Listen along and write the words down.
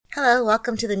Hello,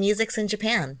 welcome to the Musics in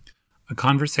Japan. A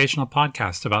conversational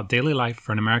podcast about daily life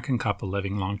for an American couple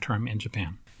living long-term in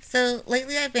Japan. So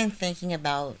lately I've been thinking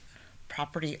about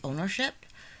property ownership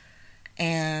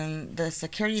and the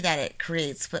security that it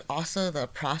creates, but also the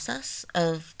process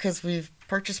of, because we've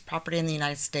purchased property in the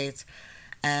United States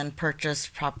and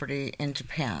purchased property in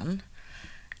Japan.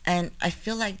 And I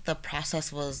feel like the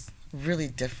process was really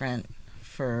different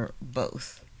for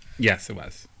both. Yes, it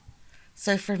was.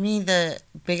 So for me, the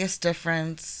biggest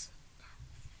difference,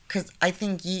 because I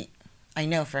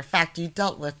know for a fact you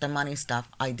dealt with the money stuff,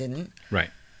 I didn't. Right.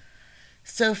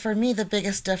 So for me, the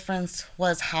biggest difference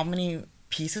was how many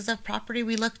pieces of property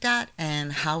we looked at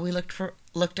and how we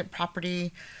looked at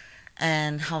property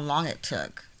and how long it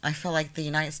took. I feel like the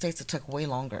United States, it took way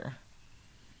longer.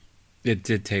 It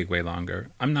did take way longer.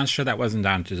 I'm not sure that wasn't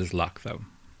down to just luck, though.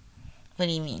 What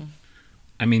do you mean?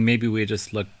 I mean, maybe we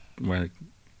just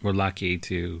we're lucky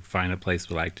to find a place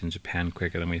we liked in Japan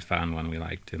quicker than we found one we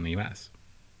liked in the U.S.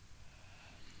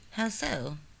 How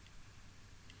so?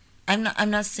 I'm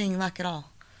not seeing luck at all.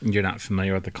 You're not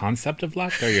familiar with the concept of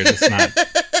luck, or you're just not?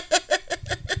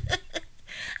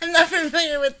 I'm not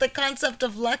familiar with the concept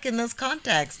of luck in this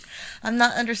context. I'm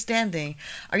not understanding.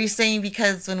 Are you saying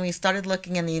because when we started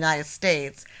looking in the United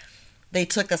States, they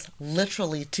took us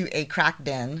literally to a crack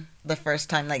den the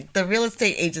first time? Like, the real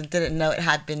estate agent didn't know it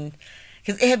had been,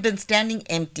 because it had been standing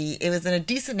empty. It was in a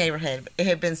decent neighborhood. It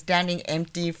had been standing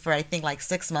empty for, I think, like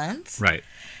 6 months. Right.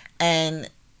 And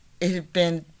it had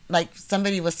been like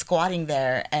somebody was squatting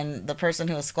there, and the person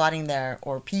who was squatting there,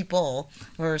 or people,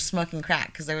 were smoking crack,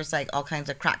 because there was like all kinds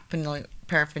of crack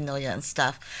paraphernalia and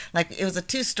stuff. Like, it was a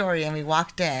 2-story, and we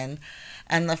walked in,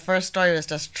 and the first story was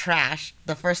just trash.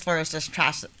 The first floor was just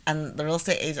trash, and the real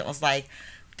estate agent was like,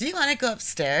 "Do you want to go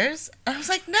upstairs?" And I was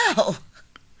like, "No,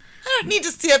 I don't need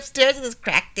to see upstairs in this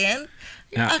crack den.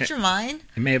 You're out your mind."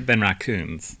 It may have been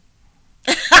raccoons.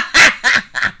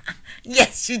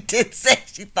 Yes, she did say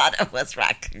she thought it was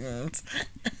raccoons.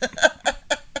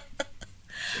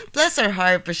 Bless her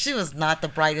heart, but she was not the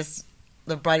brightest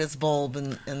bulb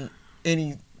in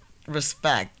any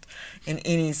respect, in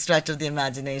any stretch of the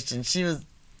imagination. She was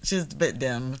a bit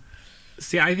dim.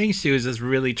 See, I think she was just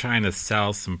really trying to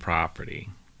sell some property,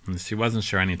 and she wasn't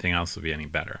sure anything else would be any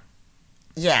better.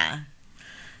 Yeah,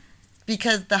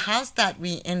 because the house that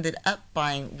we ended up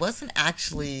buying wasn't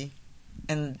actually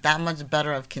in that much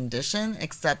better of condition,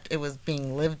 except it was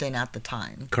being lived in at the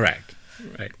time. Correct.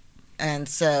 Right. And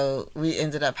so we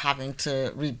ended up having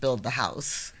to rebuild the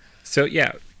house. So,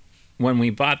 yeah, when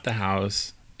we bought the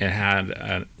house, it had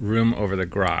a room over the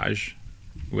garage,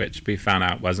 which we found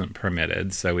out wasn't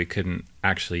permitted, so we couldn't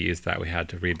actually use that. We had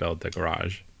to rebuild the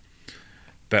garage.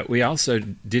 But we also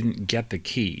didn't get the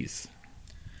keys.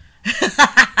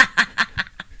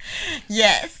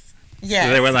 Yes. Yes.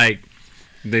 So they were like,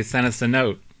 they sent us a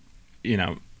note,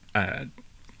 I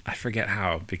forget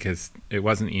how, because it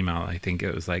wasn't email. I think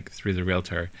it was like through the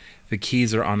realtor. The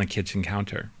keys are on the kitchen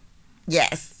counter.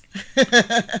 Yes.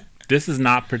 This is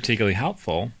not particularly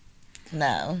helpful.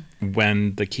 No.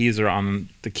 When the keys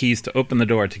to open the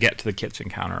door to get to the kitchen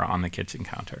counter are on the kitchen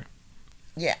counter.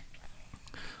 Yeah.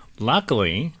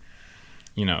 Luckily,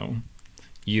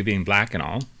 you being black and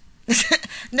all.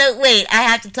 No, wait, I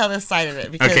have to tell this side of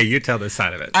it. Because okay, you tell this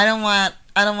side of it. I don't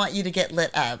want you to get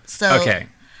lit up. So, okay.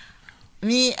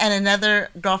 Me and another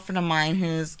girlfriend of mine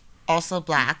who's also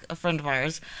black, a friend of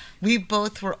ours, we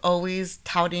both were always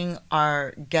touting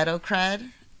our ghetto cred.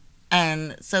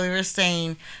 And so we were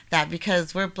saying that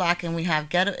because we're black and we have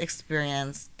ghetto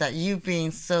experience, that you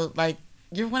being so, like,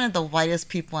 you're one of the whitest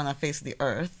people on the face of the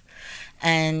earth.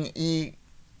 And you,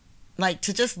 like,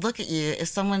 to just look at you, if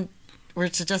someone were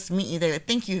to just meet you, they would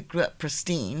think you grew up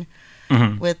pristine.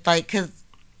 Mm-hmm. With, like, because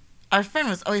our friend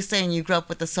was always saying you grew up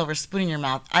with a silver spoon in your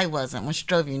mouth. I wasn't, which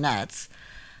drove you nuts.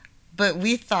 But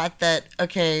we thought that,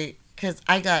 okay, because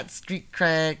I got street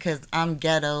cred because I'm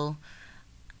ghetto,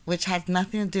 which has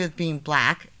nothing to do with being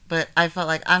black, but I felt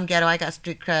like I'm ghetto, I got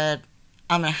street cred,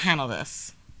 I'm going to handle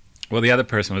this. Well, the other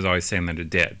person was always saying that it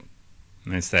did.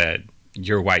 And they said,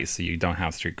 you're white, so you don't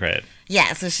have street cred.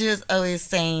 Yeah, so she was always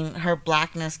saying her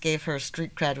blackness gave her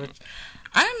street cred, which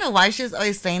I don't know why she was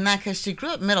always saying that, because she grew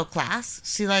up middle class.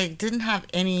 She, like, didn't have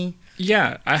any...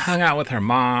 Yeah, I hung out with her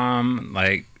mom,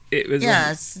 like, it was...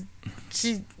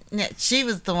 Yeah, she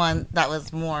was the one that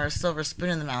was more silver spoon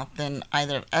in the mouth than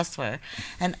either of us were.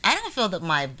 And I don't feel that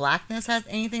my blackness has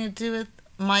anything to do with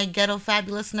my ghetto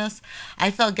fabulousness.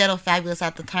 I felt ghetto fabulous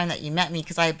at the time that you met me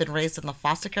because I had been raised in the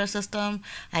foster care system.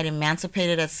 I'd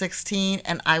emancipated at 16,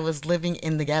 and I was living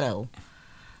in the ghetto.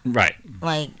 Right.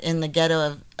 Like, in the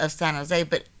ghetto of San Jose.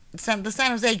 But the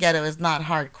San Jose ghetto is not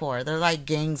hardcore. They're like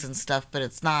gangs and stuff, but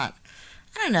it's not.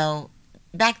 I don't know.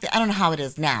 I don't know how it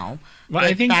is now. Well,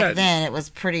 But back then it was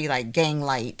pretty like gang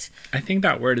light. I think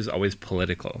that word is always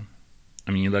political.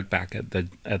 I mean, you look back at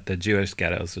the Jewish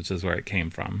ghettos, which is where it came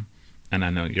from, and I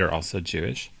know you're also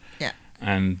Jewish. Yeah.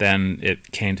 And then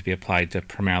it came to be applied to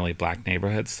primarily black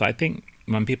neighborhoods. So I think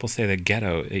when people say the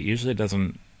ghetto, it usually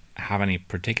doesn't have any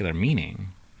particular meaning.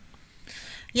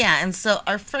 Yeah, and so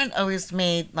our friend always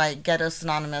made like ghetto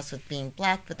synonymous with being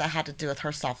black, but that had to do with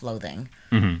her self-loathing.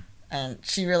 Mm-hmm. And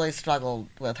she really struggled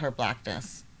with her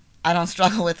blackness. I don't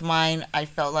struggle with mine. I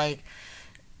felt like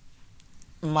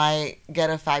my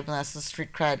ghetto fabulous, the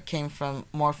street cred, came from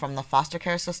more from the foster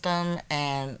care system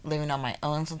and living on my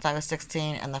own since I was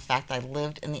 16, and the fact that I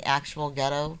lived in the actual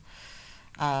ghetto.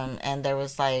 And there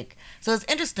was like, so it's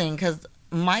interesting because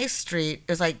my street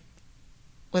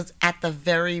was at the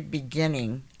very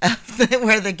beginning of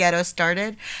where the ghetto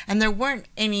started, and there weren't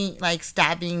any like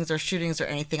stabbings or shootings or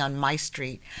anything on my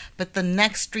street. But the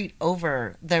next street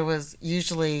over, there was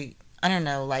usually, I don't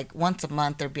know, like once a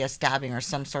month there'd be a stabbing or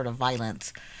some sort of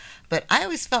violence. But I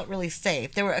always felt really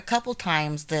safe. There were a couple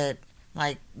times that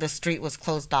like the street was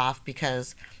closed off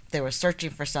because they were searching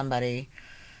for somebody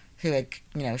who had,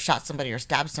 shot somebody or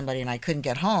stabbed somebody, and I couldn't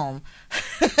get home.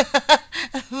 But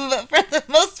for the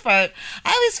most part,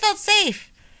 I always felt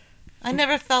safe. I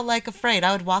never felt like afraid.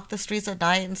 I would walk the streets at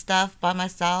night and stuff by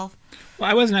myself. Well,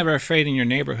 I was never afraid in your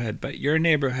neighborhood, but your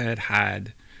neighborhood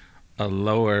had a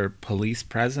lower police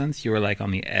presence. You were like on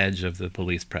the edge of the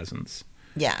police presence.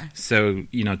 Yeah. So,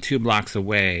 2 blocks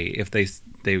away, if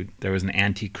there was an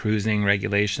anti-cruising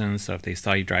regulation, so if they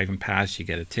saw you driving past, you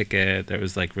get a ticket. There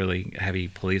was like really heavy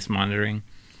police monitoring.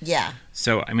 Yeah.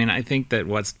 So, I mean, I think that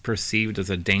what's perceived as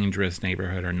a dangerous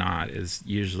neighborhood or not is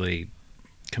usually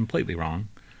completely wrong.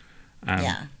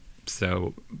 Yeah.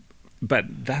 So, but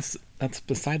that's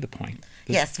beside the point.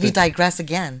 Yes, we digress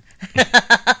again.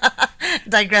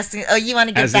 Digressing. Oh, you want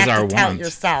to get As back is our to tout want.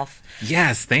 yourself.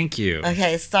 Yes, thank you.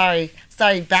 Okay, sorry.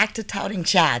 Back to touting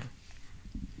Chad.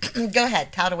 Go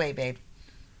ahead. Tout away, babe.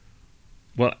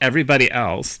 Well, everybody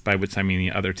else, by which I mean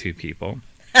the other 2 people,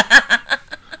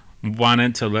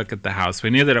 wanted to look at the house. We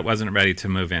knew that it wasn't ready to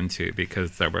move into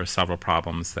because there were several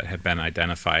problems that had been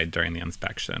identified during the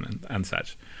inspection and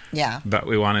such. Yeah. But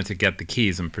we wanted to get the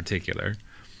keys in particular.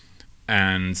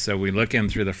 And so we look in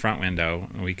through the front window,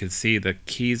 and we could see the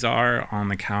keys are on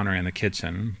the counter in the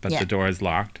kitchen, but the door is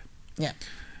locked. Yeah.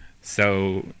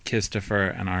 So Christopher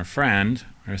and our friend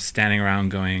are standing around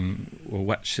going, well,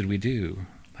 what should we do?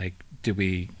 Like, do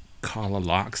we call a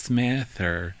locksmith,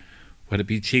 or would it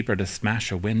be cheaper to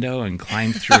smash a window and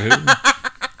climb through?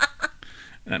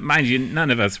 Mind you,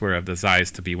 none of us were of the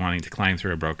size to be wanting to climb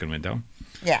through a broken window.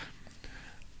 Yeah.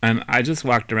 And I just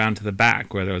walked around to the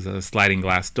back where there was a sliding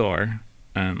glass door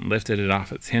and lifted it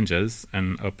off its hinges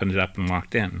and opened it up and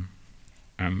walked in.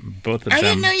 Both of them. I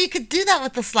didn't know you could do that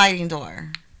with the sliding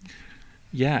door.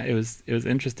 Yeah, it was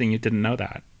interesting you didn't know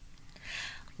that.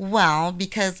 Well,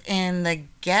 because in the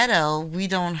ghetto, we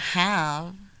don't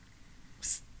have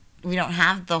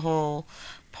the whole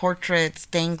portrait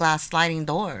stained glass sliding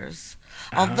doors.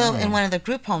 Although in one of the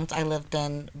group homes I lived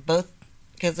in, both,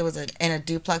 because it was in a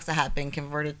duplex that had been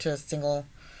converted to a single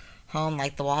home,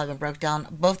 like the wall had been broke down,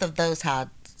 both of those had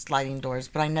sliding doors,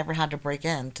 but I never had to break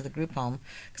into the group home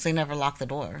because they never locked the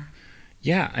door.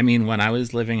 Yeah, I mean, when I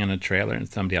was living in a trailer in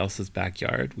somebody else's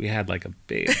backyard, we had like a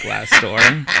big glass door.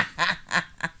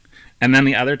 And then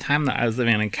the other time that I was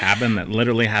living in a cabin that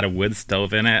literally had a wood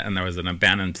stove in it, and there was an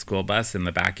abandoned school bus in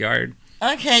the backyard.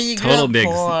 Okay, you grew up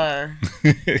poor.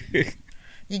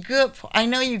 You grew up. I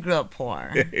know you grew up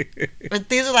poor, but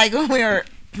these are like when we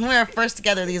were first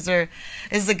together. This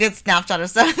is a good snapshot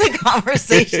of some of the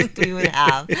conversations we would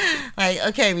have. Like,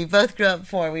 okay, we both grew up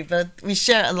poor. We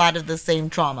share a lot of the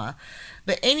same trauma.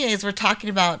 But anyways, we're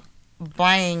talking about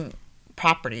buying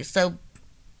property. So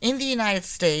in the United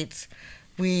States,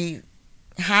 we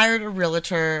hired a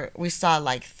realtor. We saw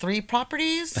like 3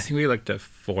 properties. I think we looked at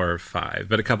 4 or 5,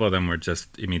 but a couple of them were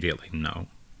just immediately no.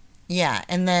 Yeah,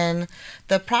 and then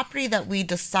the property that we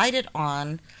decided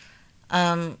on,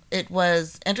 it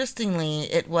was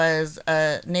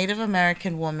a Native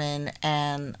American woman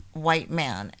and white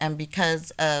man. And because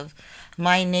of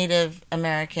my Native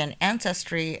American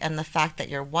ancestry and the fact that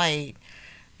you're white,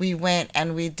 we went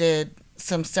and we did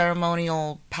some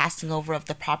ceremonial passing over of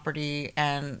the property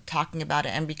and talking about it.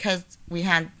 And because we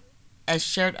had a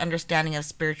shared understanding of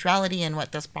spirituality and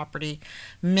what this property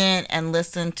meant and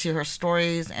listened to her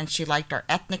stories, and she liked our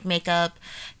ethnic makeup,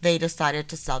 they decided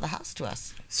to sell the house to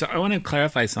us. So I want to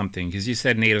clarify something, because you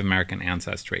said Native American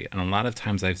ancestry, and a lot of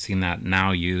times I've seen that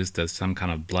now used as some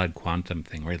kind of blood quantum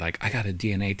thing where you're like, I got a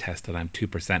DNA test that I'm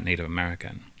 2% Native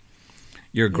American.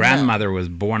 Your grandmother was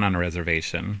born on a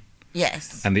reservation.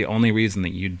 Yes. And the only reason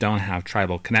that you don't have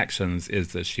tribal connections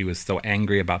is that she was so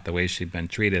angry about the way she'd been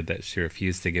treated that she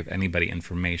refused to give anybody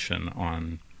information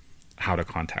on how to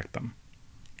contact them.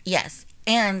 Yes.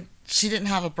 And she didn't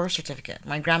have a birth certificate.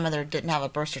 My grandmother didn't have a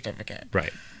birth certificate.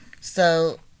 Right.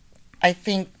 So I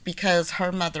think because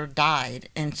her mother died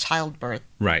in childbirth.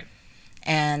 Right.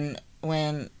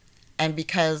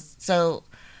 So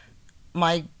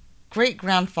my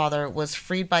great-grandfather was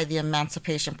freed by the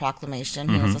Emancipation Proclamation.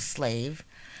 He was a slave.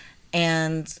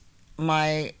 And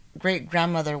my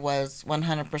great-grandmother was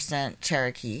 100%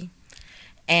 Cherokee.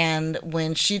 And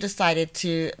when she decided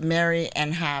to marry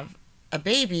and have a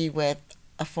baby with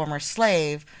a former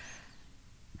slave,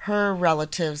 her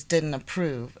relatives didn't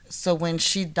approve. So when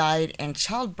she died in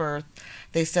childbirth,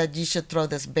 they said, you should throw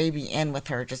this baby in with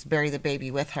her, just bury the baby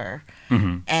with her.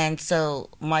 Mm-hmm. And so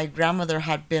my grandmother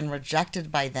had been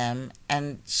rejected by them,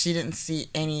 and she didn't see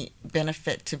any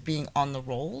benefit to being on the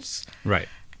rolls. Right.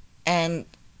 And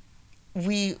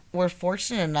we were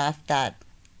fortunate enough that,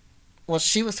 well,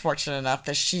 she was fortunate enough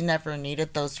that she never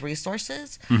needed those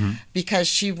resources because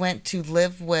she went to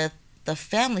live with the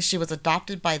family. She was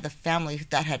adopted by the family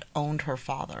that had owned her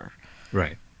father.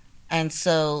 Right. And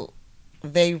so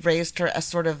they raised her as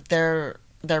sort of their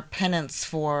penance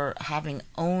for having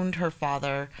owned her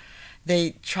father.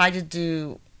 They tried to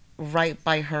do right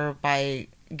by her by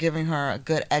giving her a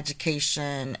good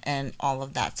education and all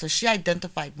of that. So she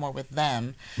identified more with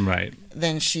them Right.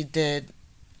 than she did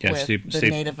with the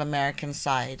Native American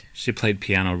side. She played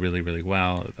piano really, really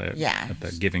well at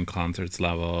the giving concerts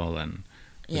level, and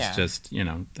was just,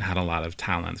 had a lot of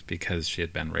talents because she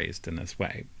had been raised in this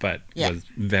way, but was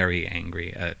very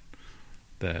angry at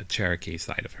the Cherokee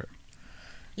side of her.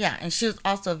 Yeah, and she was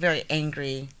also very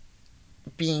angry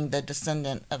being the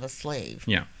descendant of a slave.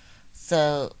 Yeah.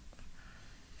 So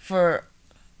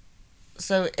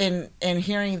in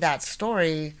hearing that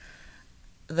story,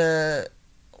 the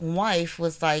wife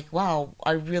was like, wow,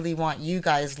 I really want you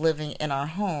guys living in our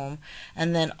home.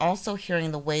 And then also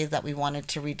hearing the ways that we wanted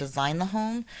to redesign the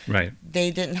home. Right.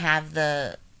 They didn't have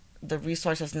the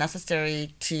resources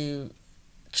necessary to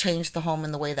change the home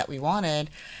in the way that we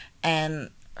wanted. And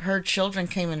her children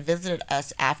came and visited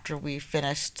us after we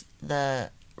finished the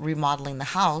remodeling the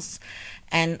house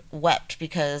and wept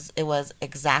because it was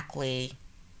exactly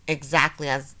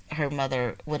as her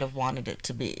mother would have wanted it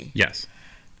to be. Yes.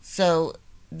 So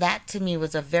that to me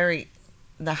was the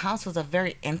house was a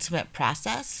very intimate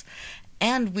process,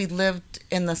 and we lived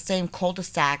in the same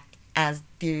cul-de-sac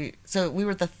so we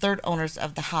were the third owners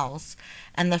of the house,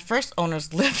 and the first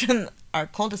owners lived in our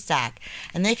cul-de-sac,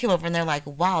 and they came over and they're like,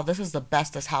 wow, this is the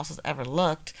best this house has ever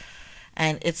looked,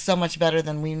 and it's so much better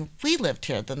than when we lived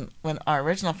here, than when our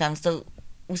original family. So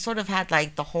we sort of had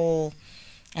like the whole,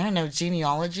 I don't know,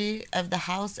 genealogy of the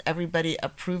house, everybody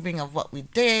approving of what we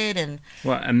did. And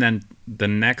then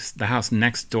the house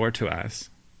next door to us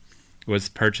was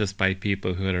purchased by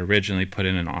people who had originally put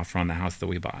in an offer on the house that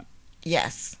we bought.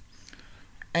 Yes.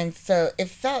 And so it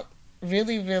felt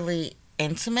really, really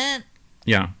intimate.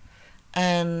 Yeah.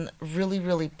 And really,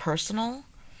 really personal.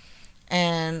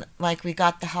 And like we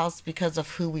got the house because of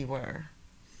who we were.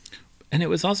 And it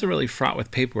was also really fraught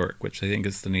with paperwork, which I think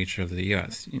is the nature of the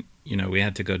U.S. We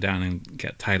had to go down and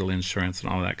get title insurance and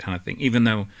all that kind of thing, even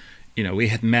though, we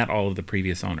had met all of the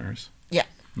previous owners. Yeah.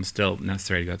 And still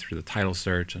necessary to go through the title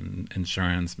search and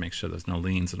insurance, make sure there's no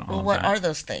liens and all of that. Well, what are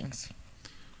those things?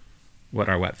 What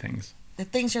are what things? The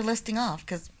things you're listing off,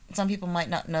 because some people might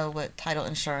not know what title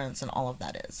insurance and all of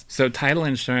that is. So title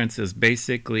insurance is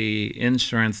basically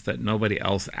insurance that nobody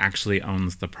else actually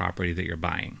owns the property that you're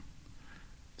buying.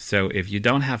 So if you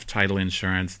don't have title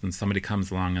insurance, then somebody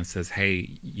comes along and says, hey,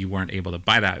 you weren't able to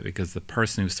buy that because the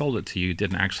person who sold it to you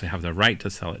didn't actually have the right to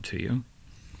sell it to you,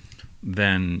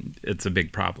 then it's a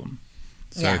big problem.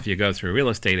 So if you go through a real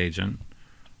estate agent,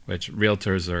 which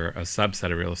realtors are a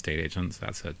subset of real estate agents,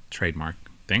 that's a trademark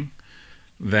thing,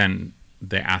 then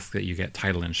they ask that you get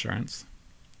title insurance.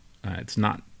 It's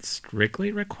not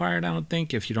strictly required, I don't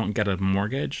think, if you don't get a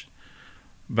mortgage,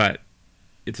 but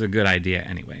it's a good idea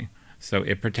anyway. So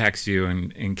it protects you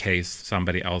in case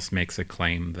somebody else makes a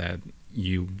claim that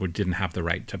you didn't have the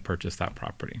right to purchase that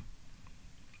property.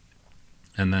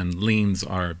 And then liens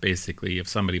are basically if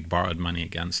somebody borrowed money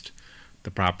against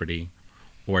the property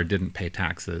or didn't pay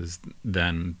taxes,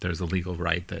 then there's a legal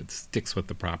right that sticks with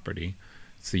the property.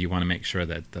 So you want to make sure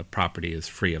that the property is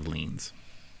free of liens.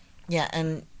 Yeah,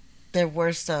 and there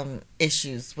were some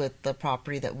issues with the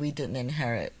property that we didn't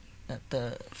inherit that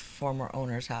the former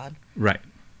owners had. Right.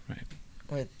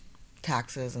 With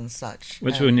taxes and such.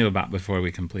 Which we knew about before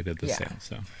we completed the Yeah. sale.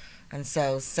 So. And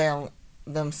so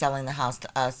them selling the house to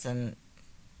us, and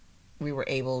we were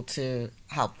able to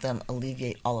help them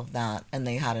alleviate all of that, and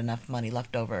they had enough money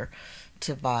left over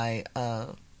to buy a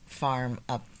farm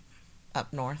up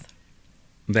north.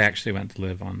 They actually went to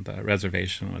live on the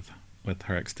reservation with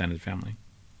her extended family.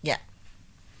 Yeah.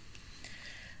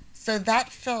 So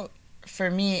that felt, for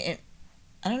me,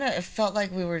 I don't know, it felt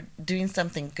like we were doing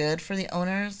something good for the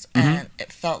owners, and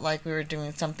it felt like we were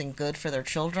doing something good for their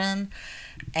children,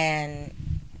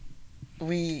 and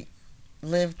we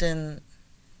lived in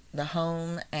the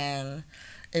home, and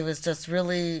it was just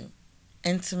really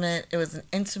intimate. It was an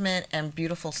intimate and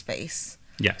beautiful space.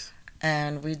 Yes.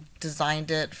 And we designed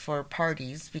it for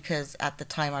parties because at the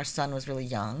time our son was really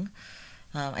young.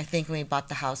 I think when we bought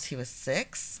the house, he was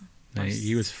 6. No,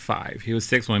 he was 5. He was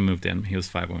 6 when we moved in. He was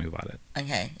 5 when we bought it.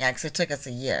 Okay, yeah, because it took us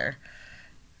a year.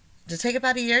 Did it take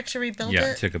about a year to rebuild it?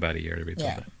 Yeah, it took about a year to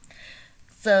rebuild it.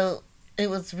 So it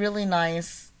was really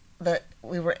nice that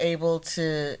we were able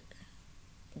to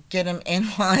get him in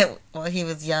while he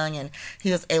was young, and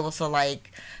he was able to,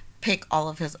 like, pick all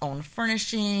of his own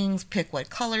furnishings, pick what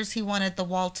colors he wanted the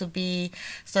wall to be.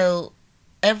 So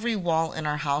every wall in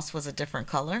our house was a different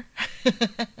color.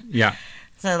 Yeah.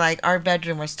 So, like, our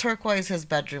bedroom was turquoise, his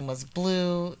bedroom was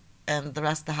blue, and the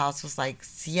rest of the house was, like,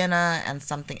 sienna and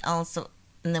something else. So,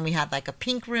 and then we had, like, a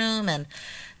pink room, and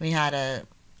we had a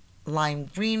lime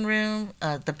green room.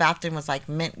 The bathroom was, like,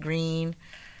 mint green.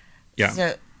 Yeah.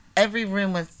 So every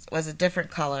room was a different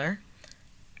color,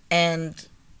 and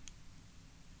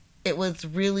it was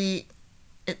really...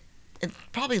 It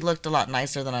probably looked a lot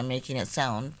nicer than I'm making it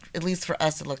sound. At least for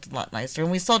us, it looked a lot nicer.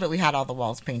 When we sold it, we had all the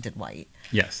walls painted white.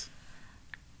 Yes.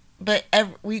 But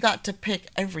we got to pick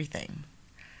everything.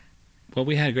 Well,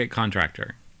 we had a great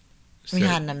contractor. We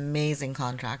had an amazing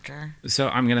contractor. So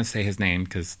I'm going to say his name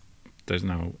because there's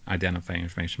no identifying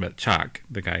information. But Chuck,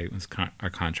 the guy who was our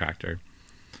contractor,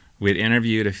 we had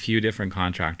interviewed a few different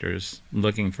contractors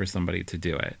looking for somebody to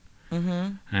do it.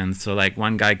 Mm-hmm. And so, like,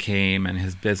 one guy came and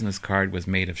his business card was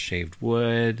made of shaved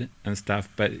wood and stuff,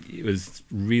 but it was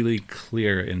really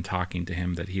clear in talking to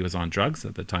him that he was on drugs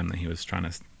at the time that he was trying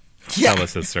to sell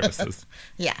us his services.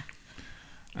 Yeah.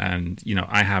 And, you know,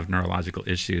 I have neurological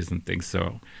issues and things,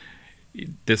 so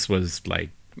this was, like,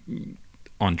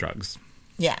 on drugs.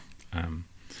 Yeah.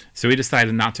 So we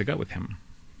decided not to go with him.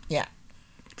 Yeah.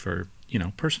 For, you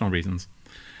know, personal reasons.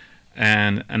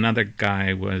 And another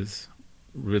guy was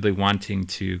really wanting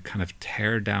to kind of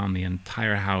tear down the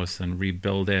entire house and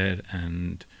rebuild it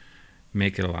and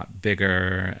make it a lot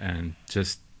bigger, and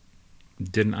just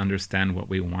didn't understand what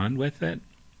we wanted with it.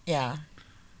 Yeah.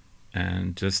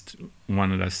 And just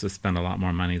wanted us to spend a lot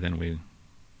more money than we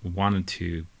wanted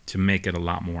to make it a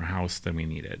lot more house than we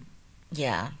needed.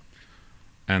 Yeah.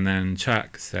 And then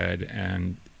Chuck said,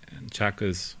 and Chuck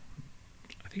was,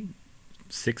 I think,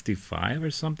 65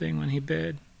 or something when he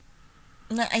bid.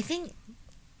 No, I think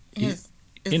I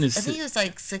think he was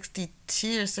like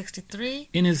 62 or 63.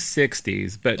 In his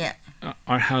 60s, but yeah.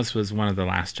 Our house was one of the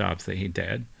last jobs that he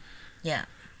did. Yeah.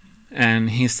 And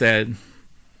he said,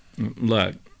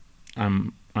 look,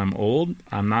 I'm old,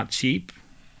 I'm not cheap,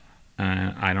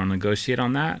 I don't negotiate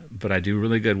on that, but I do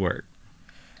really good work.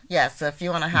 Yeah, so if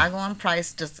you want to haggle on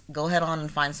price, just go ahead on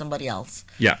and find somebody else.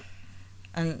 Yeah.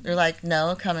 And they're like,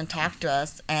 no, come and talk to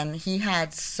us. And he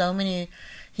had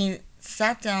he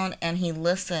sat down and he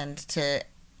listened to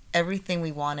everything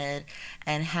we wanted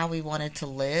and how we wanted to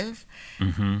live.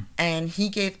 Mm-hmm. And he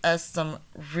gave us some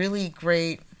really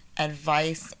great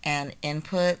advice and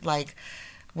input, like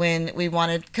when we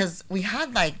wanted, because we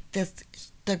had like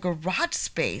the garage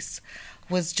space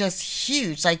was just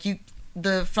huge. Like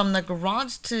from the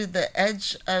garage to the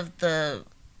edge of the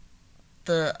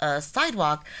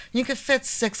sidewalk, you could fit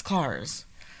 6 cars.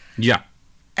 Yeah.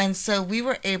 And so we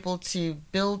were able to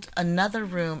build another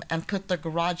room and put the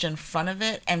garage in front of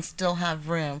it and still have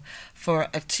room for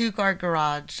a 2-car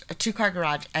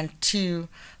garage, and 2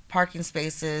 parking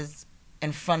spaces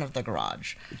in front of the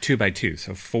garage. 2 by 2,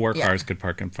 so 4 cars could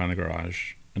park in front of the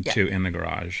garage and 2 in the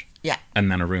garage. Yeah. And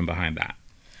then a room behind that.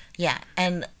 Yeah,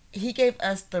 and he gave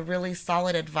us the really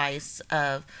solid advice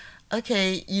of,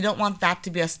 okay, you don't want that to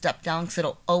be a step down because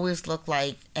it'll always look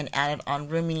like an added on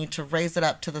room. You need to raise it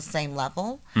up to the same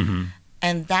level. Mm-hmm.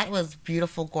 And that was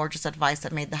beautiful, gorgeous advice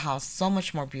that made the house so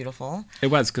much more beautiful. It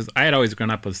was, because I had always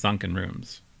grown up with sunken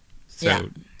rooms. So, Yeah.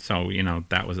 so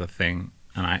that was a thing.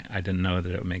 And I didn't know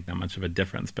that it would make that much of a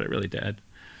difference, but it really did.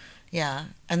 Yeah.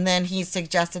 And then he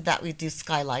suggested that we do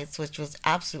skylights, which was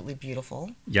absolutely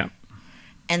beautiful. Yep.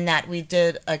 And that we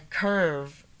did a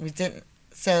curve. We didn't,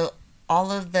 so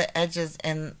all of the edges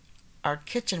in our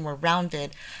kitchen were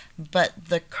rounded, but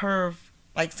the curve,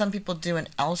 like some people do an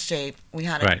L shape, we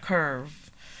had a Right. curve.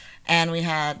 And we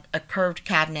had a curved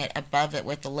cabinet above it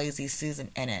with a Lazy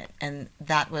Susan in it. And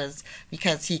that was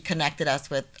because he connected us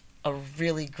with a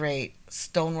really great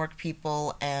stonework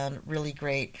people and really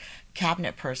great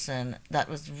cabinet person that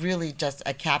was really just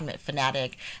a cabinet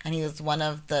fanatic. And he was one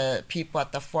of the people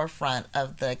at the forefront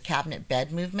of the cabinet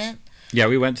bed movement. Yeah,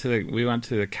 we went to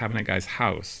the cabinet guy's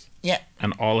house, Yeah.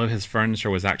 and all of his furniture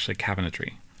was actually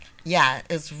cabinetry. Yeah,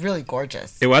 it's really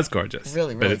gorgeous. It was gorgeous.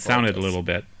 Really, But really it sounded a gorgeous. little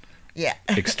bit Yeah.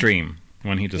 extreme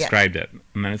when he described it.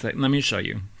 And then it's like, let me show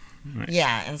you. Right.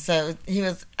 Yeah, and so he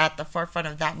was at the forefront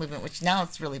of that movement, which now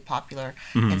it's really popular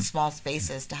Mm-hmm. in small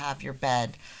spaces to have your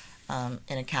bed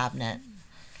in a cabinet.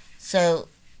 So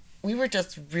we were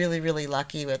just really, really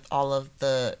lucky with all of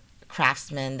the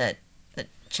craftsmen that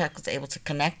Chuck was able to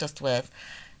connect us with.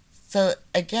 So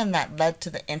again, that led to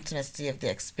the intimacy of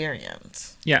the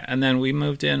experience. Yeah, and then we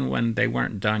moved in when they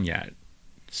weren't done yet.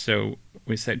 So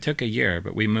we said it took a year,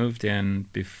 but we moved in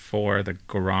before the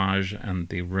garage and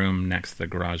the room next to the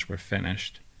garage were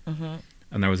finished. Mm-hmm.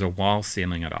 And there was a wall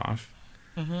sealing it off.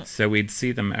 Mm-hmm. So we'd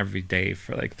see them every day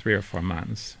for like 3 or 4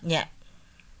 months. Yeah.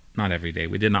 Not every day.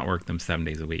 We did not work them 7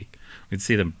 days a week. We'd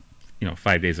see them,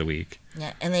 5 days a week.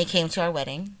 Yeah, and they came to our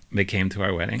wedding They came to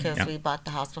our wedding. because Yeah. we bought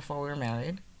the house before we were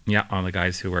married. Yeah, all the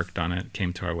guys who worked on it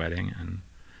came to our wedding,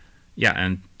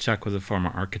 and Chuck was a former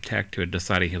architect who had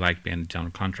decided he liked being a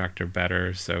general contractor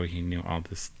better, so he knew all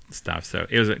this stuff. So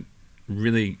it was a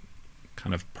really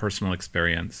kind of personal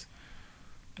experience,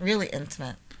 Really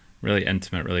intimate. really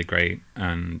intimate, really great,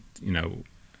 and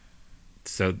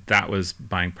so that was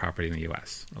buying property in the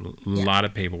U.S. A lot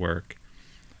of paperwork,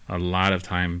 a lot of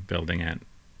time building it,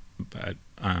 but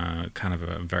kind of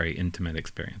a very intimate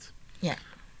experience. Yeah.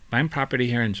 Buying property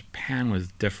here in Japan was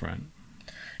different.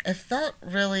 It felt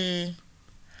really,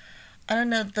 I don't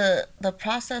know, the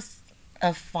process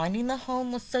of finding the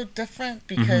home was so different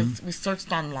because we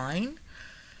searched online,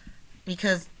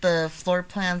 because the floor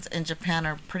plans in Japan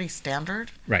are pretty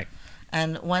standard. Right.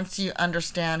 And once you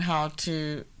understand how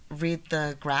to read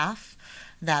the graph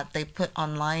that they put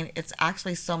online, it's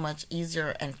actually so much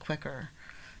easier and quicker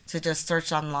to just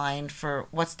search online for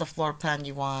what's the floor plan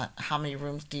you want, how many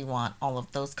rooms do you want, all of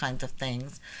those kinds of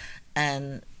things.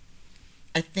 And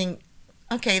I think,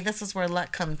 okay, this is where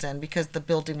luck comes in because the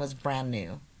building was brand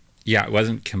new. Yeah, it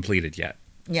wasn't completed yet.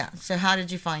 Yeah, so how did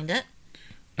you find it?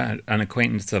 An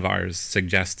acquaintance of ours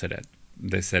suggested it.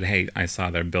 They said, "Hey, I saw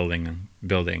they're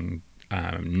building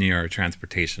near a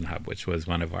transportation hub, which was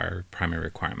one of our primary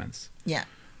requirements." Yeah.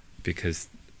 Because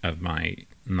of my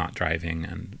not driving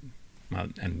and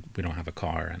we don't have a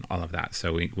car and all of that,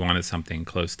 so we wanted something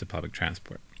close to public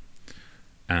transport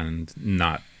and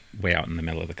not way out in the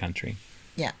middle of the country.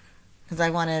 Yeah, because I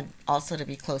wanted also to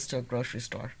be close to a grocery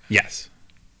store. Yes.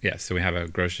 So we have a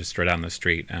grocery store down the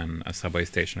street and a subway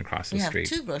station across the We street.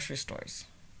 have 2 grocery stores,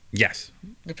 Yes.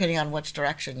 depending on which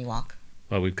direction you walk.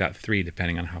 Well, we've got 3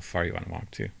 depending on how far you want to walk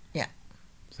to. Yeah.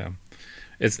 So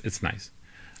it's nice.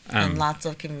 And lots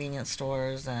of convenience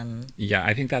stores and... Yeah,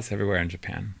 I think that's everywhere in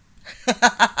Japan.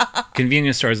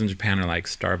 Convenience stores in Japan are like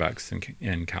Starbucks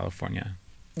in California.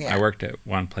 Yeah. I worked at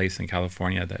one place in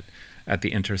California that at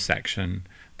the intersection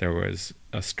there was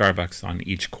a Starbucks on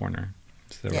each corner.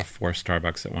 So there were 4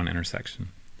 Starbucks at one intersection.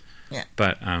 Yeah.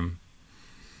 But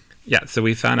so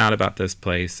we found out about this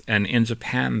place, and in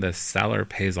Japan the seller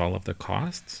pays all of the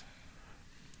costs.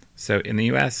 So in the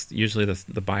U.S., usually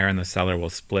the buyer and the seller will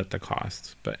split the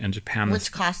costs, but in Japan,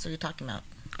 Which costs are you talking about?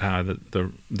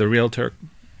 the realtor,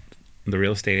 the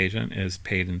real estate agent, is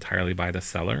paid entirely by the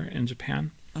seller in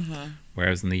Japan,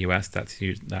 whereas in the U.S. that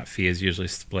fee is usually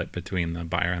split between the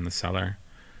buyer and the seller,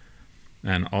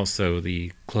 and also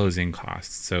the closing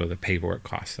costs, so the paperwork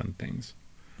costs and things.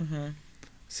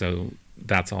 So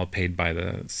that's all paid by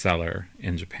the seller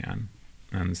in Japan.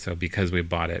 And so because we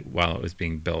bought it while it was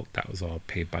being built, that was all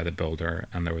paid by the builder,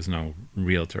 and there was no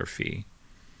realtor fee.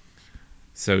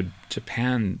 So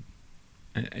Japan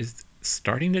is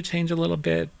starting to change a little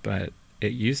bit, but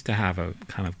it used to have a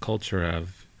kind of culture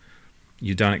of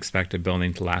you don't expect a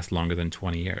building to last longer than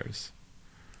 20 years.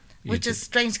 Which is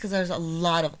strange because there's a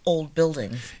lot of old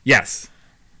buildings. Yes.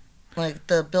 Like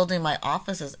the building my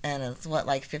office is in is what,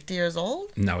 like 50 years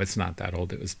old? No, it's not that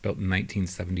old. It was built in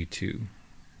 1972.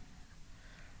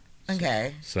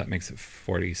 Okay. So that makes it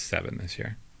 47 this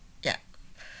year. Yeah.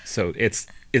 So it's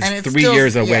And it's 3 still-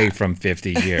 years away yeah. from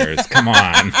 50 years. Come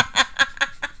on.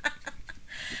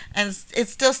 And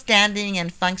it's still standing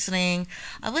and functioning.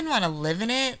 I wouldn't want to live in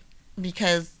it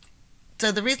because,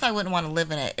 so the reason I wouldn't want to live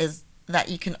in it is that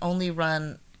you can only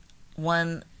run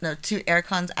two air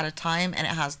cons at a time, and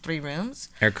it has 3 rooms.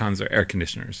 Air cons are air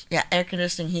conditioners. Yeah, air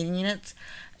conditioning heating units.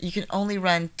 You can only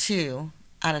run 2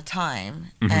 at a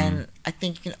time, Mhm. and I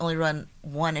think you can only run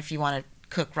 1 if you want to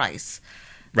cook rice.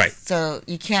 Right. So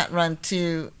you can't run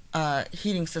 2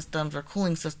 heating systems or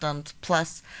cooling systems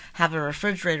plus have a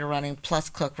refrigerator running plus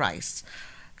cook rice.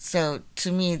 So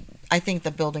to me, I think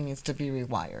the building needs to be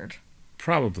rewired.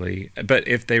 Probably. But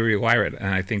if they rewire it,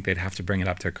 and I think they'd have to bring it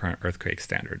up to current earthquake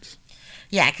standards.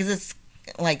 Yeah, because it's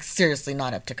like seriously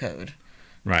not up to code.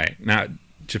 Right. Now,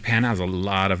 Japan has a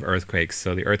lot of earthquakes,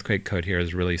 so the earthquake code here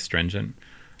is really stringent.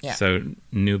 Yeah. So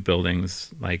new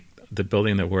buildings, like the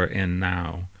building that we're in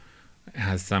now,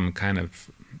 has some kind of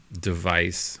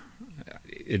device.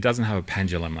 It doesn't have a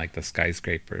pendulum like the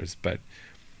skyscrapers, but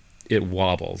it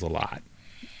wobbles a lot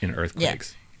in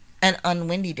earthquakes. And on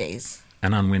windy days,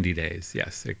 And on windy days,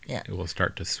 yes, Yeah. it will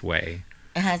start to sway.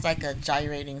 it has like a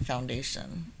gyrating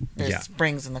foundation. There's Yeah.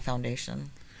 springs in the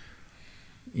foundation.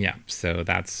 Yeah, so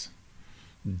that's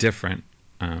different.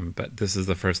 But this is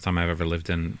the first time I've ever lived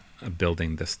in a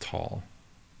building this tall.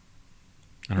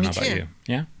 I don't Me know about too. you.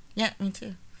 Yeah? Yeah, me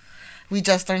too. We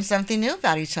just learned something new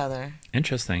about each other.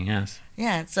 Interesting, yes.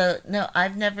 Yeah, so no,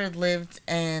 I've never lived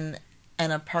in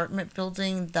an apartment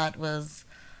building that was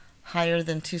higher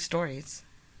than 2 stories.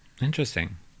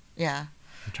 Interesting. Yeah.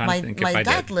 I'm trying My to think if I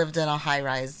dad did. lived in a high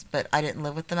rise, but I didn't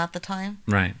live with them at the time.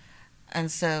 Right.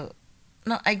 And so,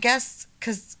 no, I guess,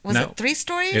 because was No. it 3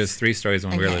 stories? It was 3 stories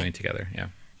when we were Okay. living together. Yeah.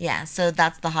 Yeah, so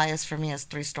that's the highest for me is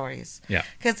 3 stories. Yeah.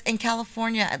 Because in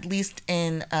California, at least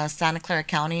in Santa Clara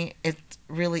County, it's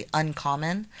really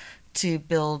uncommon to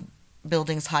build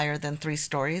buildings higher than 3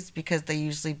 stories because they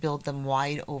usually build them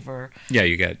wide over Yeah,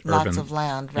 you get lots urban. of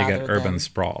land You rather get urban than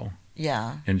sprawl.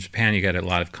 yeah, In Japan, you get a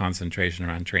lot of concentration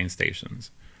around train stations.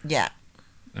 yeah,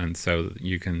 And so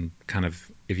you can kind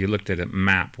of, if you looked at a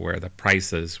map where the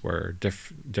prices were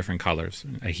different colors,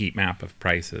 a heat map of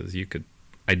prices, you could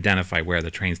identify where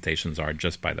the train stations are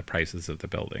just by the prices of the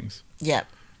buildings. yep.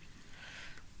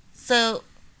 So,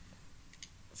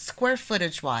 square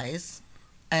footage wise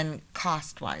and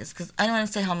cost wise, because I don't want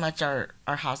to say how much our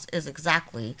house is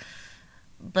exactly,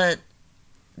 but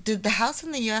did the house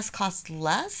in the U.S. cost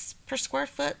less per square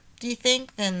foot, do you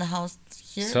think, than the house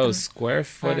here? So square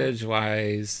footage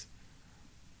wise,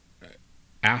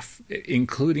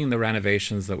 including the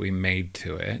renovations that we made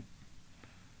to it,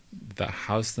 the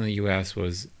house in the U.S.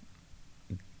 was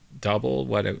double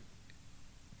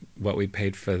what we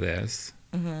paid for this,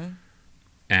 Mm-hmm.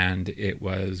 and it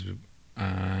was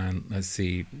let's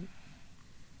see,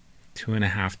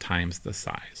 2.5 times the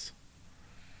size.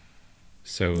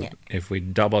 So Yeah. if we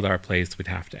doubled our place, we'd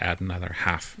have to add another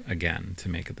half again to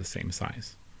make it the same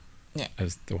size Yeah.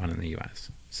 as the one in the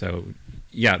U.S. So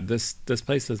yeah, this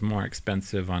place is more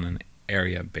expensive on an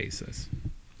area basis,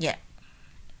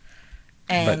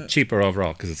 And but cheaper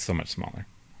overall because it's so much smaller.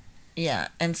 yeah,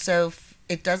 and so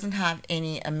it doesn't have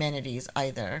any amenities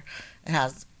either. It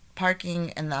has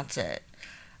parking and that's it.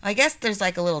 I guess there's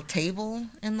like a little table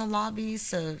in the lobby,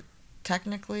 so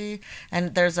technically,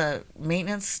 and there's a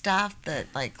maintenance staff that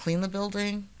like clean the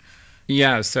building.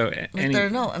 Yeah, so But there are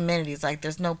no amenities, like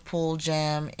there's no pool,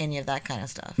 gym, any of that kind of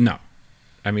stuff. no,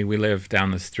 I mean we live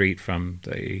down the street from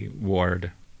the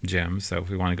ward gym, so if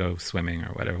we want to go swimming or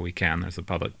whatever we can. There's a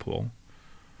public pool.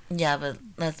 Yeah, but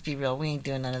let's be real, we ain't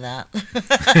doing none of that.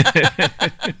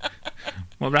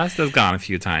 Well, Rasta's gone a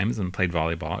few times and played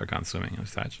volleyball or gone swimming and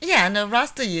such. Yeah, no,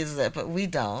 Rasta uses it, but we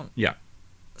don't. Yeah.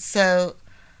 So,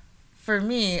 for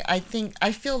me, I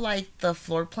feel like the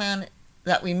floor plan,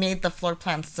 that we made the floor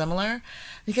plan similar,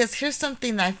 because here's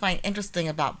something that I find interesting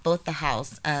about both the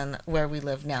house and where we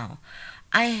live now.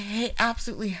 I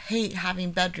absolutely hate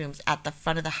having bedrooms at the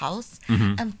front of the house,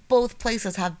 Mhm. and both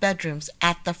places have bedrooms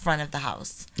at the front of the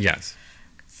house. Yes.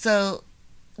 So,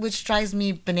 which drives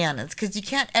me bananas, because you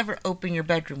can't ever open your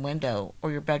bedroom window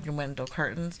or your bedroom window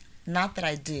curtains. Not that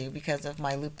I do, because of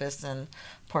my lupus and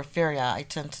porphyria, I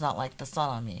tend to not like the sun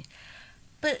on me.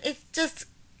 But it's just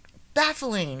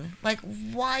baffling. Like,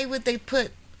 why would they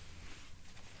put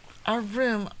our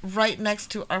room right next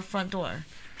to our front door?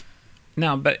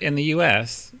 No, but in the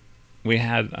U.S., we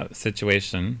had a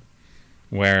situation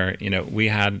where, we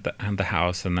had the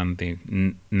house, and then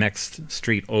the next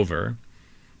street over,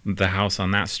 the house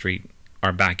on that street,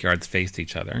 our backyards faced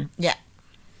each other. Yeah.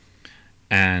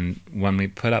 And when we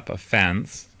put up a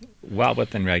fence, well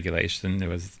within regulation, it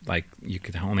was like you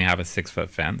could only have a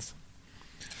 6-foot fence.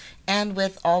 And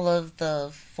with all of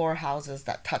the 4 houses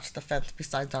that touch the fence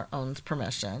besides our own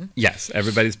permission. Yes,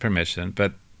 everybody's permission,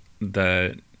 but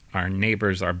our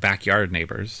neighbors, our backyard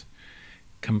neighbors,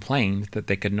 complained that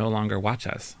they could no longer watch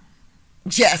us.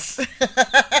 Yes.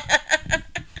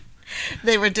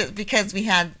 They were just because we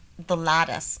had the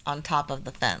lattice on top of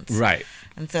the fence. Right.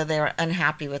 And so they were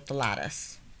unhappy with the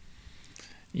lattice.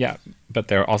 Yeah, but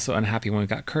they were also unhappy when we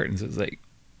got curtains. It was like,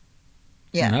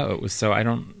 yeah. No, it was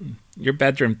your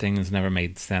bedroom thing has never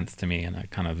made sense to me in a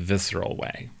kind of visceral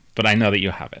way. But I know that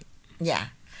you have it. Yeah.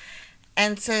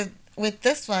 And so with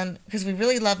this one, because we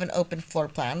really love an open floor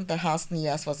plan, the house in the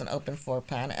U.S. was an open floor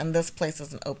plan, and this place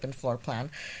is an open floor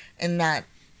plan, in that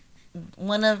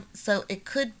so it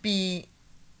could be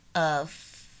a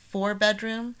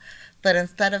 4-bedroom, but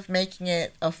instead of making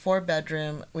it a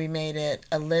 4-bedroom, we made it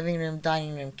a living room,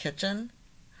 dining room, kitchen.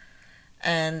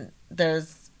 And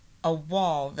there's a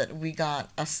wall that we got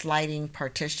a sliding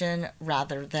partition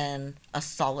rather than a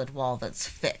solid wall that's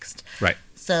fixed. Right.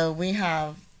 So we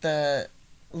have the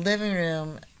living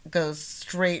room goes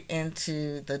straight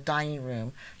into the dining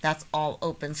room. That's all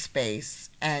open space,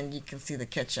 and you can see the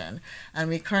kitchen. And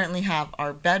we currently have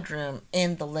our bedroom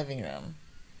in the living room.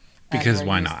 Because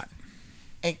why not?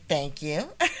 Thank you.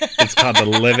 It's called the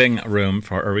living room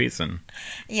for a reason.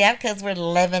 Yeah, because we're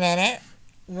living in it.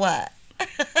 What?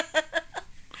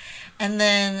 And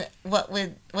then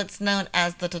what's known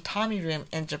as the tatami room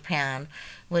in Japan,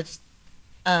 which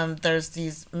there's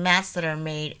these mats that are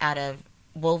made out of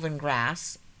woven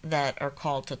grass that are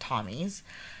called tatamis.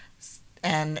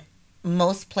 And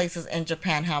most places in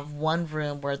Japan have one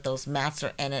room where those mats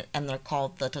are in it, and they're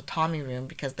called the tatami room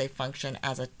because they function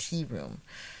as a tea room.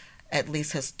 At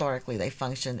least historically, they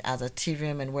functioned as a tea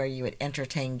room and where you would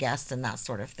entertain guests and that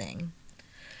sort of thing.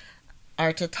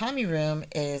 Our tatami room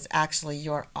is actually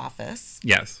your office.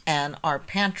 Yes. And our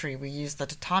pantry, we use the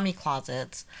tatami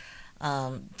closets,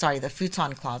 the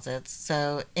futon closets.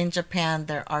 So in Japan,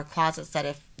 there are closets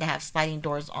that they have sliding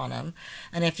doors on them.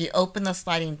 And if you open the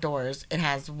sliding doors, it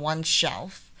has one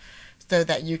shelf so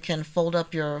that you can fold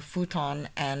up your futon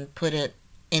and put it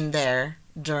in there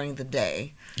during the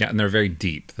day. Yeah, and they're very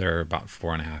deep. They're about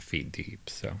 4.5 feet deep.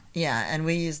 So yeah, and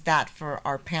we use that for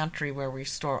our pantry where we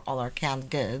store all our canned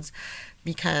goods,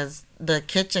 because the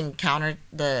kitchen counter,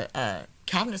 the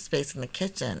cabinet space in the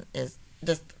kitchen is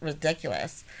just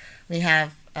ridiculous. We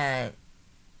have, I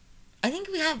think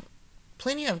we have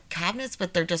plenty of cabinets,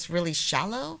 but they're just really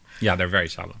shallow. Yeah, they're very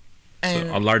shallow. And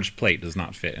so a large plate does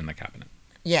not fit in the cabinet.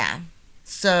 Yeah,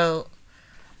 so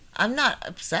I'm not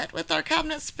upset with our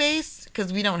cabinet space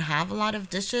because we don't have a lot of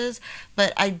dishes,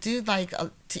 but I do like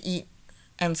to eat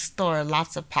and store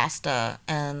lots of pasta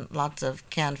and lots of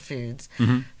canned foods.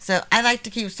 Mm-hmm. So I like to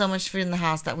keep so much food in the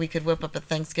house that we could whip up a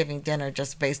Thanksgiving dinner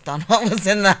just based on what was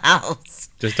in the house.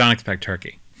 Just don't expect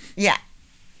turkey. Yeah,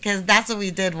 because that's what we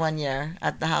did one year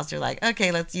at the house. You're like,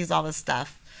 okay, let's use all this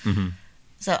stuff. Mm-hmm.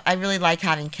 So I really like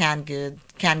having canned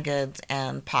goods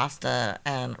and pasta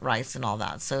and rice and all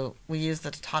that. So we used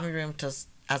the tatami room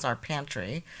as our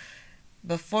pantry.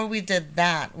 Before we did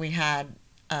that, we had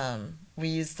we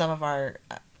used some of our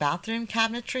bathroom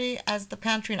cabinetry as the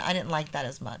pantry, and I didn't like that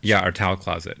as much. Yeah, our towel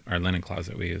closet, our linen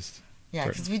closet we used. Yeah,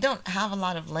 because we don't have a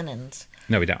lot of linens.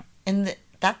 No, we don't.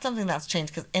 That's something that's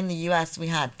changed, because in the U.S. we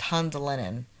had tons of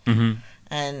linen. Mm-hmm.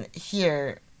 And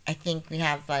here, I think we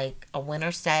have like a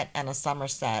winter set and a summer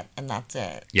set, and that's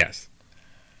it. Yes.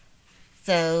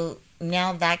 So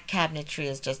now that cabinetry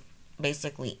is just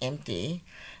basically empty.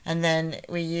 And then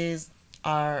we used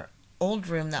our old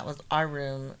room that was our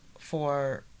room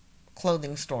for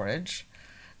clothing storage.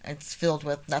 It's filled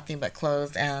with nothing but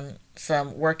clothes and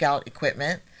some workout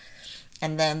equipment.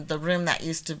 And then the room that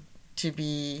used to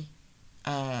be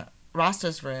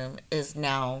Rasta's room is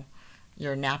now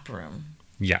your nap room.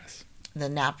 Yes. The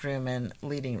nap room and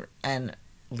reading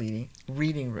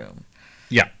room.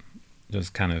 Yeah.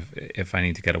 Just kind of if I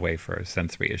need to get away for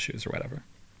sensory issues or whatever.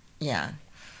 Yeah.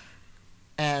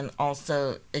 And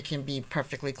also it can be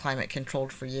perfectly climate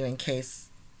controlled for you in case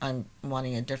I'm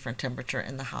wanting a different temperature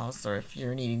in the house, or if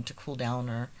you're needing to cool down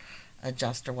or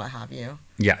adjust or what have you.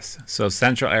 Yes. So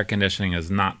central air conditioning is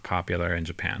not popular in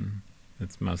Japan.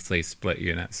 It's mostly split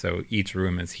unit, so each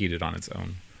room is heated on its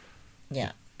own.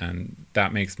 Yeah. And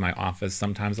that makes my office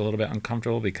sometimes a little bit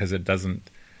uncomfortable because it doesn't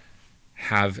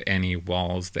have any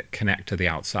walls that connect to the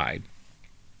outside.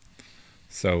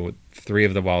 So 3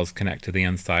 of the walls connect to the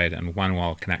inside and 1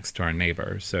 wall connects to our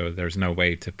neighbor. So there's no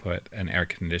way to put an air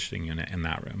conditioning unit in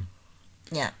that room.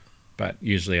 Yeah. But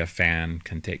usually a fan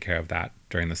can take care of that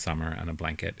during the summer and a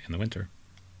blanket in the winter.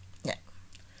 Yeah.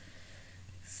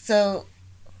 So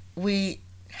we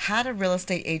had a real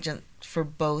estate agent for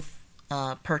both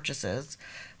purchases.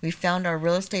 We found our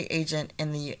real estate agent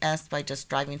in the U.S. by just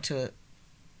driving to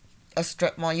a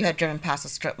strip mall. You had driven past a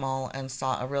strip mall and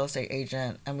saw a real estate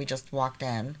agent, and we just walked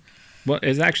in. Well,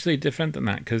 it's actually different than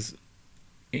that because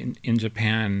in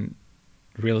Japan,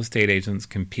 real estate agents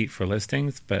compete for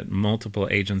listings, but multiple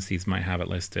agencies might have it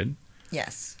listed.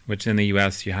 Yes. Which in the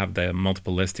U.S. you have the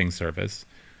multiple listing service.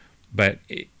 But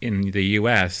in the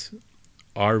U.S.,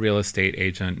 our real estate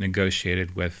agent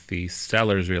negotiated with the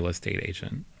seller's real estate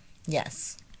agent.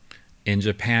 Yes. In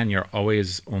Japan, you're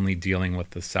always only dealing with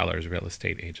the seller's real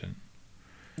estate agent.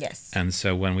 Yes. And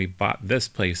so when we bought this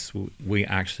place, we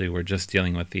actually were just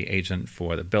dealing with the agent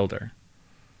for the builder.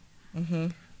 Mm-hmm.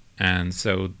 And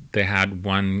so they had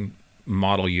one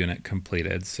model unit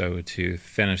completed. So to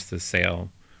finish the sale,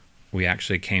 we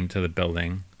actually came to the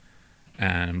building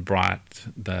and brought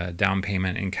the down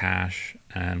payment in cash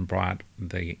and brought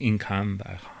the income,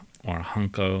 or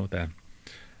hanko,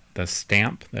 the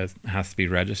stamp that has to be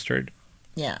registered.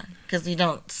 Yeah, because you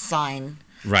don't sign.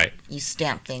 Right. You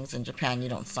stamp things in Japan. You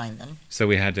don't sign them. So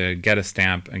we had to get a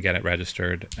stamp and get it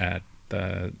registered at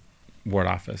the ward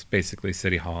office, basically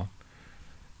City Hall.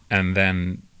 And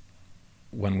then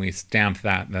when we stamped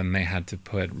that, then they had to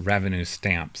put revenue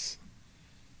stamps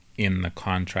in the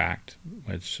contract,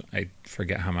 which I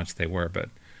forget how much they were, but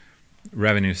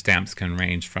revenue stamps can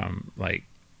range from like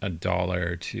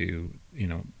 $1 to,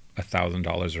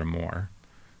 $1,000 or more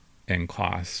in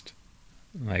cost.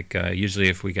 Like usually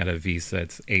if we get a visa,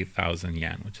 it's 8,000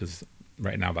 yen, which is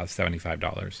right now about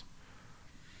 $75.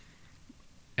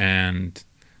 And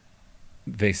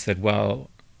they said, well,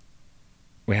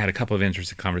 we had a couple of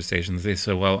interesting conversations. They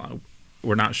said, well,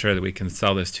 we're not sure that we can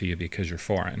sell this to you because you're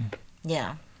foreign.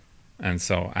 Yeah. And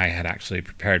so I had actually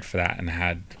prepared for that and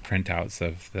had printouts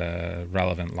of the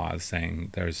relevant laws saying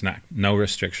there's no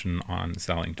restriction on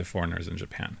selling to foreigners in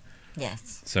Japan.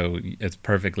 Yes. So it's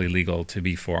perfectly legal to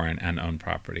be foreign and own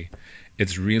property.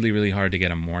 It's really, really hard to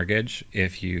get a mortgage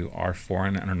if you are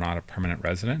foreign and are not a permanent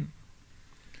resident.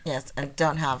 Yes, and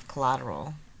don't have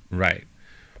collateral. Right.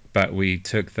 But we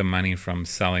took the money from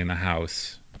selling the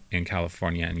house in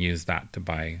California and used that to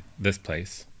buy this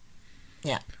place.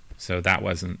 Yeah. So that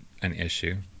wasn't an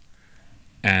issue.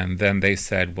 And then they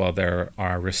said, well, there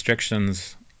are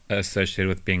restrictions associated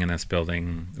with being in this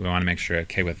building. We want to make sure you're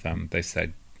okay with them. They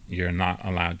said, you're not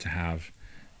allowed to have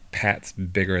pets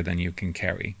bigger than you can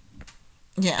carry.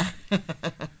 Yeah.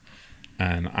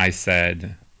 And I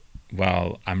said,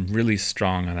 well, I'm really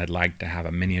strong and I'd like to have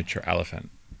a miniature elephant.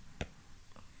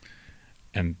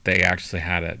 And they actually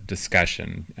had a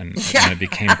discussion, and it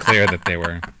became clear that they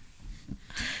were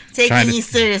taking me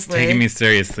seriously. Taking me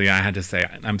seriously. I had to say,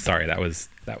 I'm sorry, that was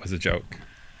a joke.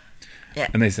 Yeah.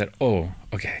 And they said, oh,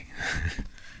 okay.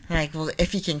 Like, well,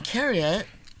 if he can carry it,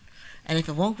 and if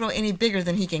it won't grow any bigger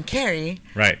than he can carry,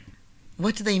 right?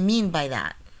 What do they mean by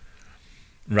that?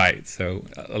 Right. So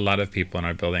a lot of people in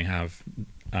our building have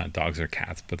dogs or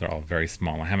cats, but they're all very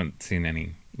small. I haven't seen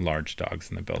any large dogs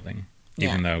in the building,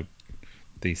 even though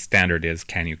the standard is,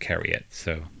 can you carry it?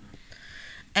 So.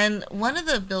 And one of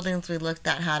the buildings we looked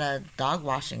at had a dog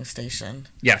washing station.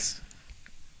 Yes.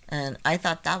 And I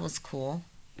thought that was cool.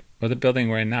 Well, the building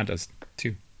we're in now does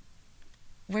too.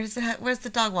 Where's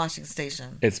the dog washing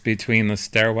station? It's between the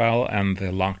stairwell and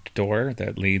the locked door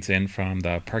that leads in from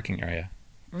the parking area.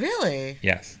 Really?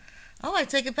 Yes. Oh, I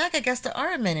take it back. I guess there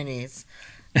are amenities.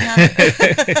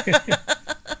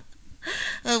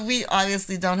 We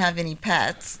obviously don't have any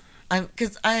pets.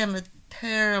 Because I am a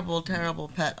terrible, terrible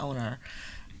pet owner.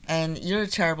 And you're a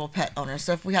terrible pet owner.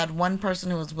 So if we had one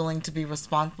person who was willing to be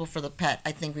responsible for the pet,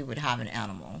 I think we would have an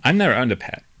animal. I've never owned a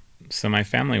pet. So my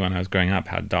family, when I was growing up,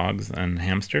 had dogs and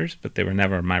hamsters, but they were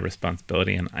never my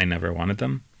responsibility, and I never wanted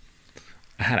them.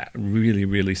 I had a really,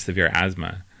 really severe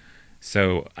asthma.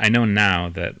 So I know now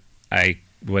that I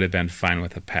would have been fine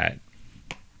with a pet,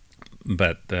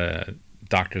 but the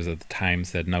doctors at the time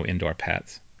said no indoor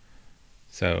pets.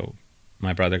 So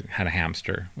my brother had a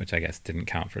hamster, which I guess didn't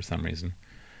count for some reason.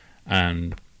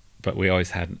 But we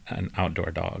always had an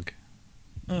outdoor dog.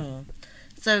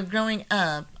 So growing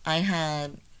up, I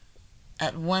had,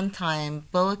 at one time,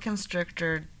 boa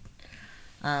constrictor,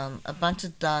 a bunch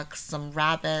of ducks, some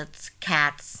rabbits,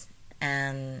 cats,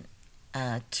 and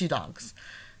 2 dogs.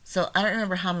 So I don't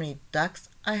remember how many ducks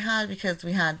I had, because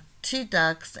we had 2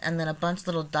 ducks and then a bunch of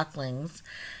little ducklings.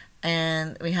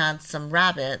 and we had some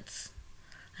rabbits.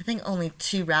 I think only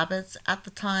 2 rabbits at the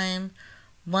time,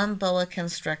 one boa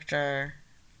constrictor,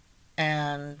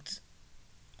 and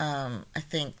I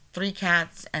think 3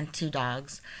 cats and 2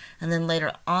 dogs. And then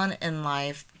later on in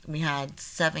life, we had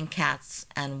 7 cats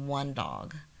and 1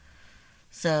 dog.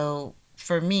 So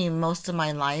for me, most of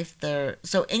my life there.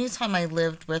 So anytime I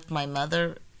lived with my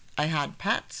mother, I had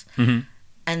pets. Mm-hmm.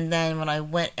 And then when I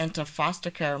went into foster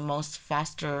care, most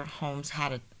foster homes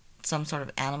had some sort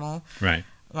of animal, Right.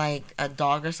 like a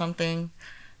dog or something.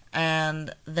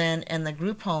 And then in the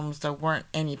group homes, there weren't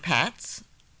any pets.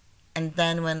 And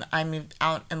then when I moved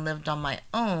out and lived on my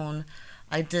own,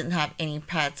 I didn't have any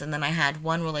pets. And then I had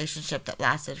one relationship that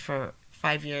lasted for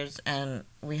 5 years, and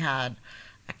we had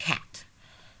a cat.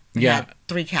 We Yeah. had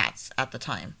 3 cats at the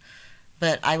time.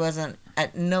 But I wasn't,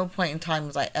 at no point in time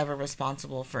was I ever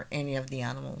responsible for any of the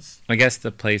animals. I guess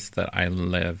the place that I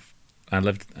lived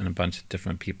in a bunch of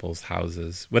different people's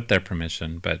houses with their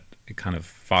permission, but it kind of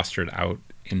fostered out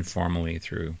informally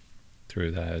through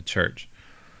the church.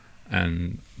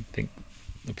 And I think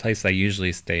the place I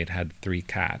usually stayed had 3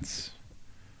 cats.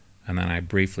 And then I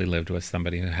briefly lived with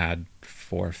somebody who had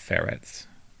 4 ferrets.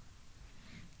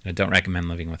 I don't recommend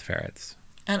living with ferrets.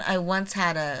 And I once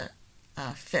had a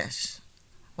fish.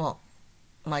 Well,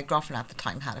 my girlfriend at the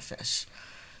time had a fish.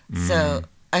 So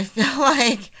I feel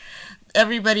like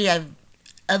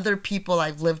other people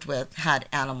I've lived with had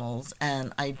animals,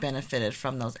 and I benefited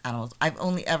from those animals. I've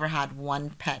only ever had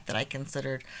one pet that I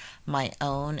considered my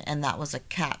own, and that was a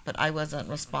cat. But I wasn't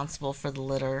responsible for the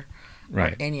litter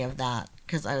Right. or any of that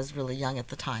because I was really young at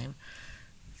the time.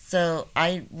 So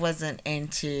I wasn't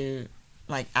into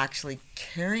like actually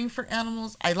caring for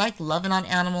animals. I like loving on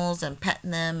animals and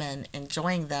petting them and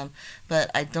enjoying them,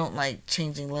 but I don't like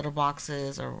changing litter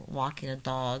boxes or walking a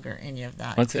dog or any of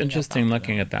that. Well, it's cleaning up interesting after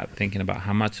looking them. at that, thinking about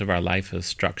how much of our life is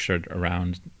structured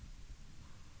around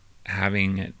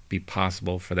having it be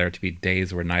possible for there to be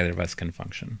days where neither of us can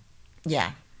function.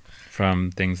 Yeah.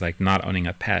 From things like not owning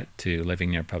a pet to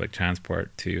living near public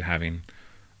transport to having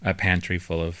a pantry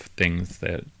full of things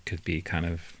that could be kind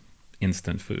of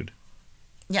instant food.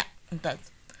 Yeah, it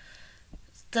does.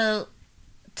 So,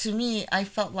 to me, I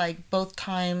felt like both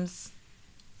times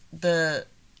the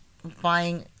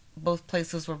buying both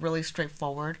places were really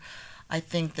straightforward. I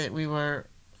think that we were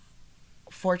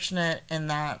fortunate in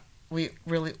that we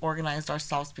really organized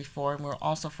ourselves before, and we were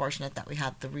also fortunate that we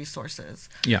had the resources.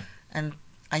 Yeah. And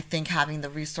I think having the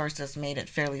resources made it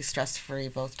fairly stress-free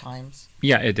both times.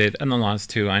 Yeah, it did. And the laws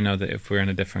too. I know that if we're in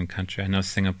a different country, I know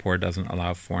Singapore doesn't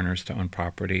allow foreigners to own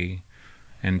property.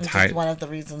 Which is one of the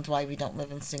reasons why we don't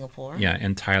live in Singapore. Yeah,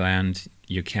 in Thailand,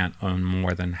 you can't own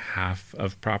more than half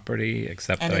of property,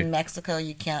 except And that in Mexico,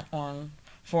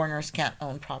 foreigners can't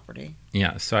own property.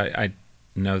 yeah. So I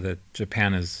know that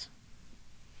Japan is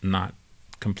not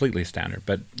completely standard,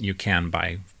 but you can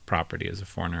buy property as a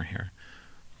foreigner here.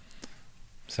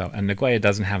 So, and Nagoya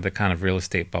doesn't have the kind of real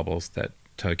estate bubbles that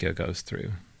Tokyo goes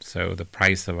through. So the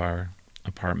price of our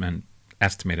apartment,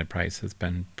 estimated price, has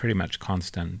been pretty much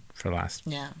constant for the last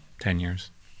 10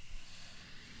 years.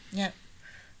 Yep.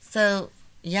 So,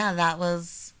 yeah, that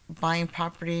was buying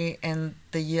property in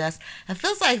the U.S. It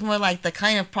feels like more like the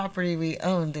kind of property we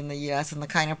owned in the U.S. and the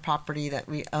kind of property that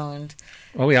we owned.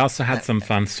 Well, we also had some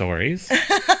fun stories.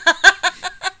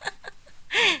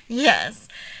 Yes.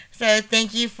 So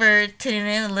thank you for tuning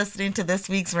in and listening to this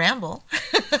week's ramble.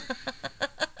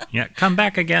 Yeah, come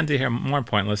back again to hear more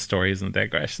pointless stories and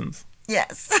digressions.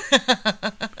 Yes.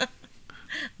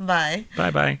 Bye.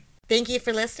 Bye-bye. Thank you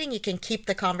for listening. You can keep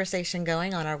the conversation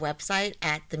going on our website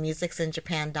at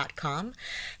themusicsinjapan.com.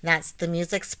 That's the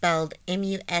music spelled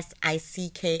MUSICKS.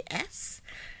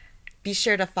 Be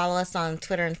sure to follow us on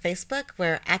Twitter and Facebook.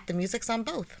 We're at The Music's on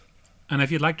both. And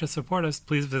if you'd like to support us,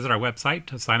 please visit our website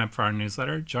to sign up for our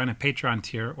newsletter, join a Patreon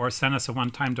tier, or send us a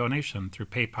one-time donation through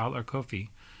PayPal or Ko-fi.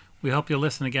 We hope you'll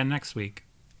listen again next week.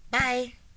 Bye.